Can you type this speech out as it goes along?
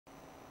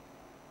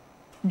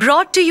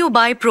brought to you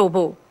by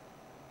Probo.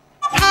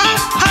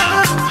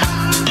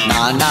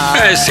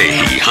 ऐसे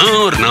ही हाँ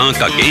और ना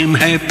का गेम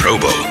है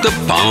Probo, the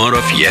power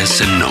of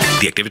yes and no.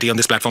 The activity on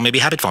this platform may be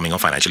habit forming or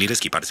financially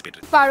risky. Participate.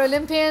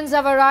 Paralympians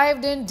have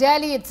arrived in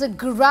Delhi. It's a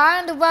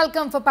grand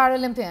welcome for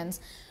Paralympians.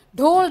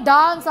 Dhol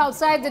dance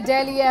outside the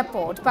Delhi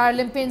airport.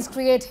 Paralympians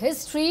create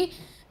history,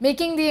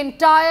 making the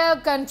entire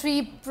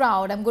country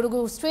proud. I'm going to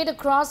go straight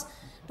across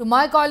to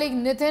my colleague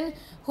Nitin,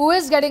 who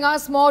is getting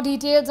us more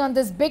details on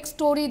this big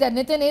story that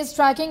Nitin is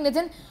tracking.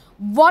 Nitin,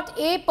 what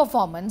a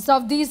performance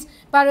of these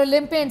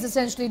Paralympians,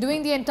 essentially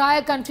doing the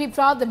entire country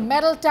proud. The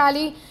medal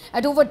tally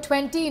at over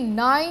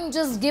 29.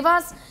 Just give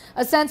us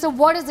a sense of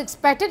what is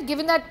expected,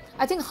 given that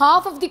I think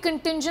half of the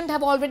contingent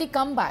have already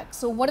come back.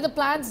 So what are the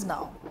plans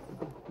now?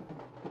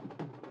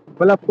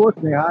 Well, of course,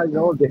 Neha,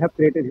 they have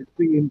created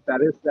history in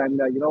Paris, and,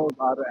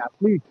 our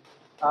athletes,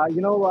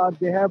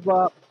 they have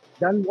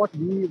done what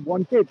we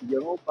wanted,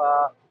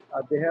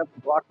 they have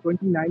got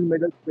 29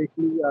 medals,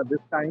 especially this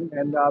time,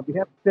 and we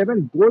have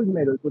 7 gold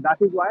medals. So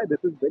that is why this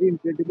is very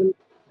incredible.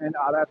 And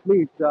our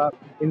athletes,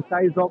 in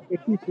size of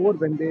 84,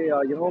 when they,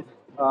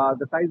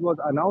 the size was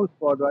announced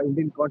for the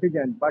Indian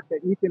contingent, but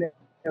each and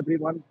every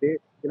one, they,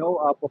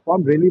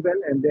 performed really well,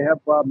 and they have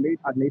made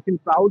our nation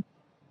proud.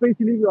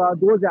 Especially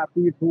those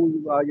athletes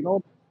who,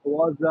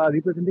 was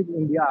representing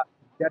India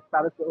at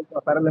Paris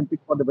Paralympics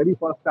for the very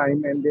first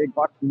time, and they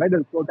got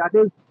medals. So that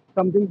is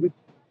something which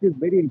is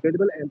very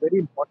incredible and very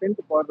important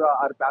for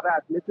our para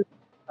athletes.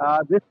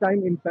 This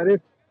time in Paris,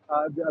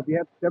 we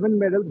have 7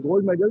 medals,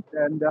 gold medals,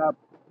 and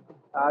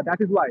that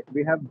is why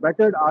we have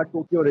bettered our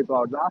Tokyo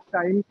record. Last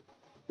time,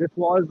 this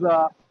was...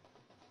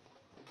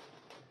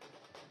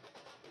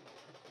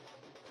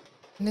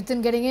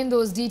 Nitin getting in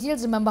those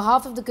details. Remember,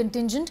 half of the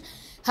contingent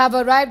have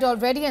arrived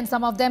already, and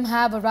some of them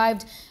have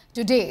arrived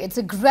today. It's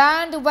a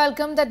grand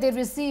welcome that they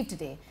received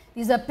today.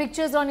 These are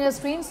pictures on your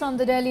screens from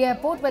the Delhi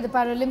airport, where the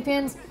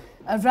Paralympians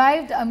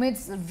arrived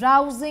amidst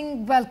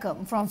rousing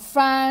welcome from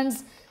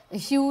fans. A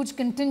huge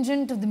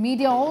contingent of the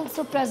media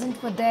also present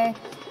were there.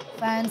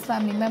 Fans,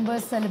 family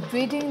members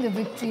celebrating the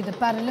victory. The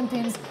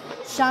Paralympians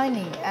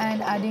shining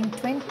and adding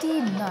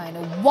 29,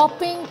 a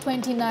whopping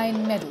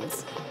 29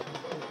 medals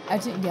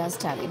at India's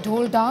tally.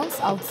 Dhol dance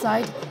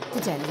outside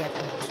the Delhi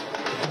airport.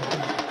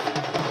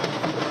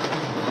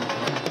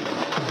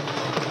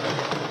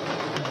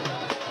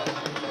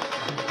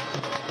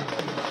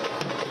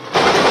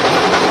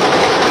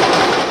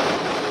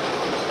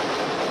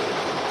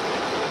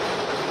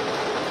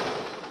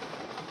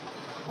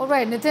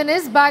 Alright, Nitin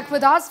is back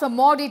with us for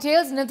more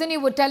details. Nitin, you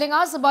were telling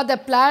us about the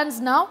plans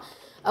now.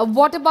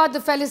 What about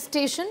the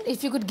felicitation?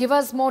 If you could give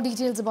us more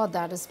details about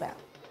that as well.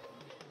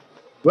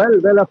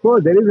 Well, of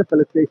course, there is a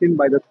felicitation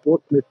by the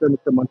sports minister,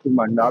 Mr. Mansukh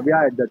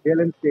Mandavia, at the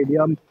KLM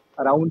Stadium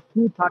around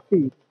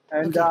 2:30.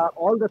 And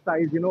all the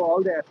sides,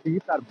 all the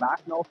athletes are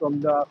back now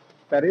from the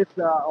Paris.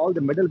 All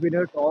the medal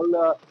winners,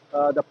 all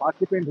the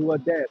participants who were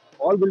there,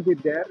 all will be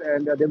there,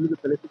 and they will be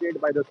felicitated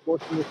by the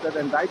sports minister.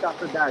 And right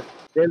after that,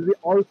 there will be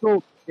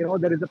also,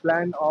 there is a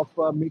plan of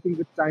meeting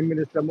with Prime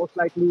Minister. Most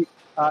likely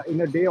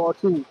in a day or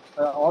two,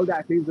 all the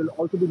athletes will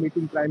also be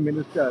meeting Prime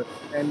Minister.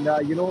 And,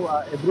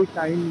 every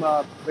time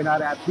when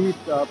our athletes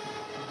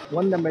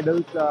won the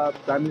medals,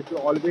 Prime Minister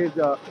always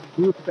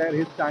do spare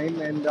his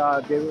time, and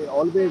they will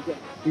always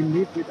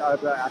meet with our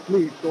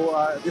athletes. So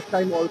this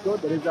time also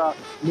there is a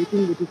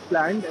meeting which is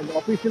planned, and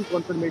official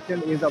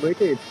confirmation is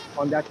awaited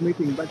on that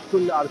meeting. But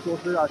still our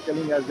sources are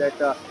telling us that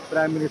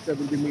Prime Minister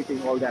will be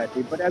meeting all the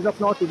athletes. But as of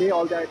now, today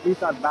all the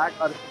athletes are back.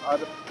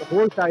 The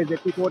whole size,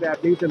 84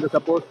 athletes and the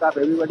support staff,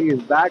 everybody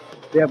is back.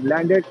 They have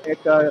landed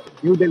at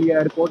New Delhi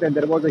airport, and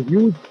there was a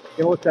huge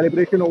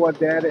celebration over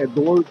there. A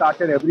Dhol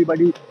started,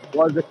 everybody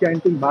was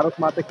chanting Bharat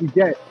Mata Ki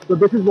Jai. So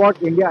this is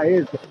what India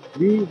is.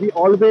 We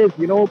always,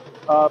 we always,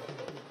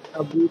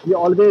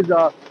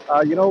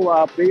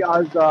 pray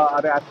as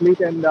our athlete,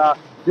 and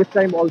this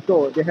time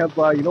also they have,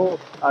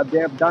 they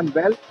have done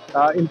well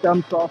in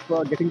terms of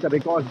getting the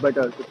records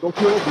better. So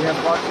Tokyo, we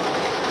have got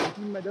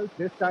 18 medals.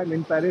 This time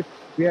in Paris,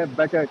 we have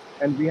bettered,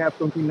 and we have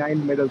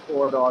 29 medals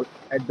overall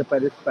at the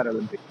Paris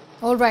Paralympics.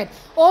 All right.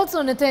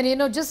 Also,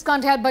 Nitin, just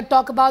can't help but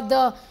talk about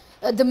the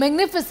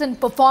magnificent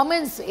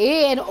performance,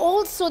 and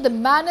also the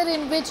manner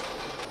in which,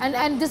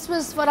 and this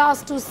was for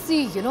us to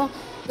see,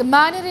 the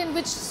manner in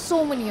which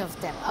so many of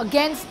them,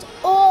 against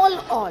all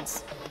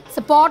odds,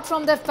 support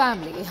from their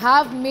family,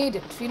 have made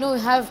it,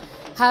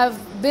 have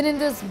been in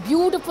this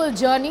beautiful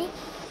journey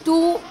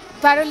to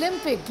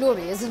Paralympic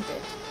glory, isn't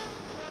it?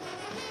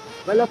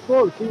 Well, of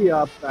course, see,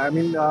 as far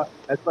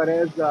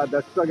as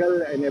the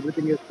struggle and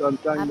everything is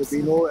concerned,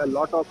 Absolutely. we know a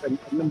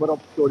number of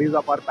stories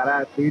of our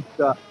para-athletes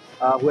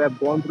who have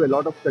gone through a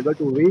lot of struggle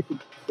to reach,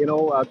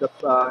 at the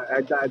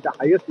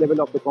highest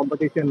level of the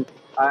competition.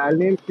 I'll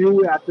name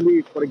few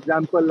athletes. For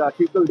example,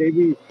 Sheetal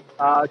Devi,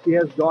 she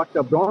has got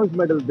a bronze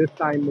medal this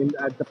time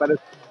at the Paris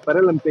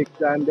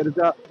Paralympics, and there is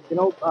the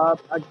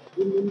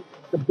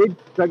big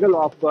struggle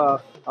of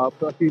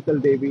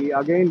Sheetal Devi.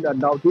 Again,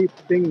 Navdeep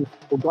Singh,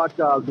 who got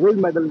a gold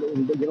medal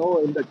in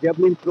the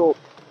javelin throw.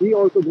 He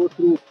also goes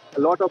through a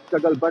lot of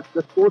struggle, but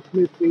the sports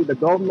ministry, the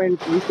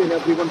government, each and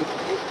everyone, the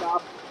sports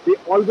staff, they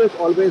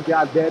always they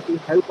are there to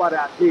help our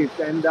athletes.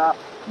 And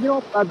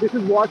this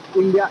is what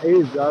India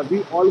is.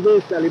 We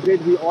always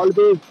celebrate. We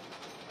always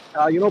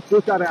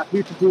push our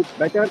athletes to do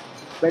better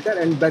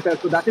and better.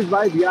 So that is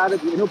why we are,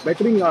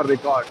 bettering our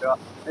record.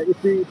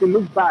 If you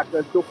look back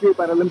at Tokyo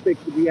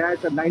Paralympics, we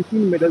had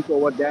 19 medals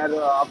over there.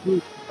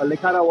 Avani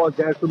Lekhara was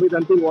there, Sumit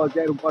Antil was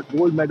there, who got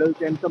gold medals,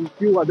 and some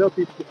few other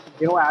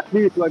people,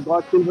 athletes who have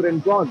got silver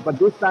and bronze. But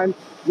this time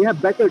we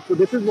have bettered. So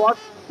this is what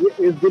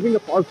is giving a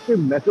positive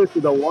message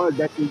to the world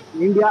that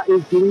India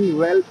is doing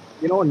well.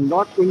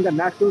 Not in the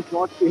nationals,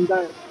 not in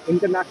the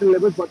international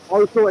levels, but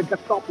also at the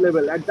top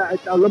level, at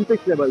the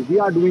Olympics level, we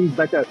are doing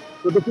better.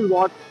 So this is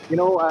what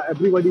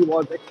everybody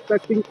was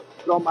expecting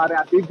from our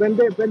athletes when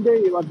they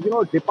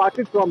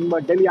departed from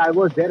Delhi. I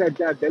was there at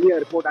the Delhi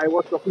airport. I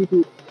was talking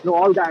to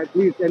all the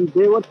athletes, and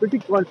they were pretty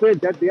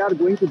confident that they are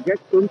going to get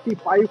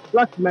 25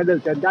 plus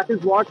medals, and that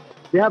is what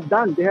they have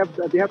done. They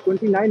have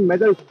 29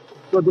 medals.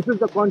 So this is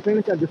the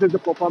confidence and this is the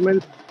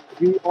performance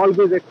we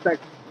always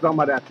expect from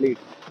our athletes.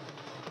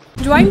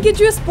 Join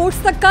कीजिए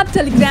sports तक का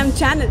Telegram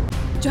channel,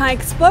 जहां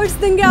experts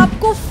देंगे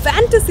आपको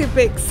fantasy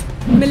pics,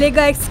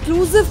 मिलेगा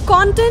exclusive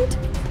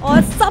content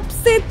और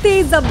सबसे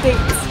तेज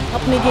updates.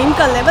 अपने गेम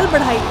का लेवल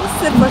बढ़ाइए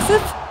सिर्फ और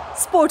सिर्फ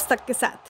स्पोर्ट्स तक के साथ।